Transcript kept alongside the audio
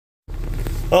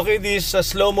Okay, this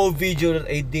slow-mo video that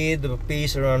I did, the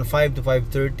pace around 5 to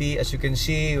 5:30. As you can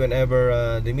see, whenever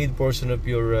the mid portion of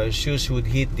your shoes would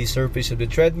hit the surface of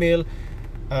the treadmill,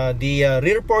 the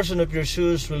rear portion of your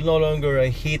shoes will no longer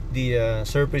hit the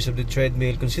surface of the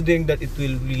treadmill, considering that it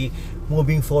will be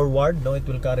moving forward. No, it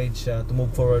will encourage to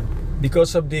move forward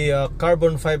because of the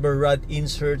carbon fiber rod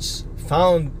inserts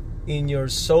found in your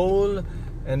sole,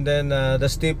 and then the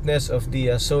stiffness of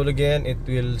the sole again. It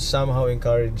will somehow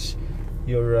encourage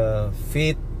your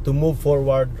feet to move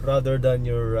forward rather than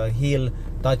your heel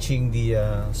touching the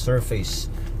surface.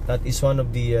 That is one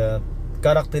of the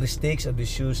characteristics of the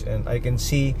shoes, and I can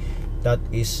see that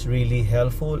is really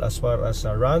helpful as far as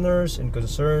runners and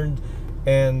concerned,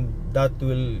 and that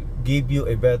will give you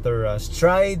a better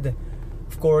stride,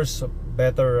 of course,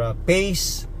 better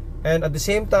pace, and at the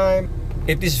same time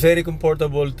it is very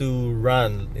comfortable to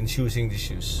run in using the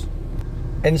shoes.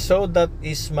 And so that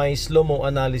is my slow-mo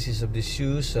analysis of the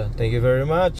shoes. Thank you very much.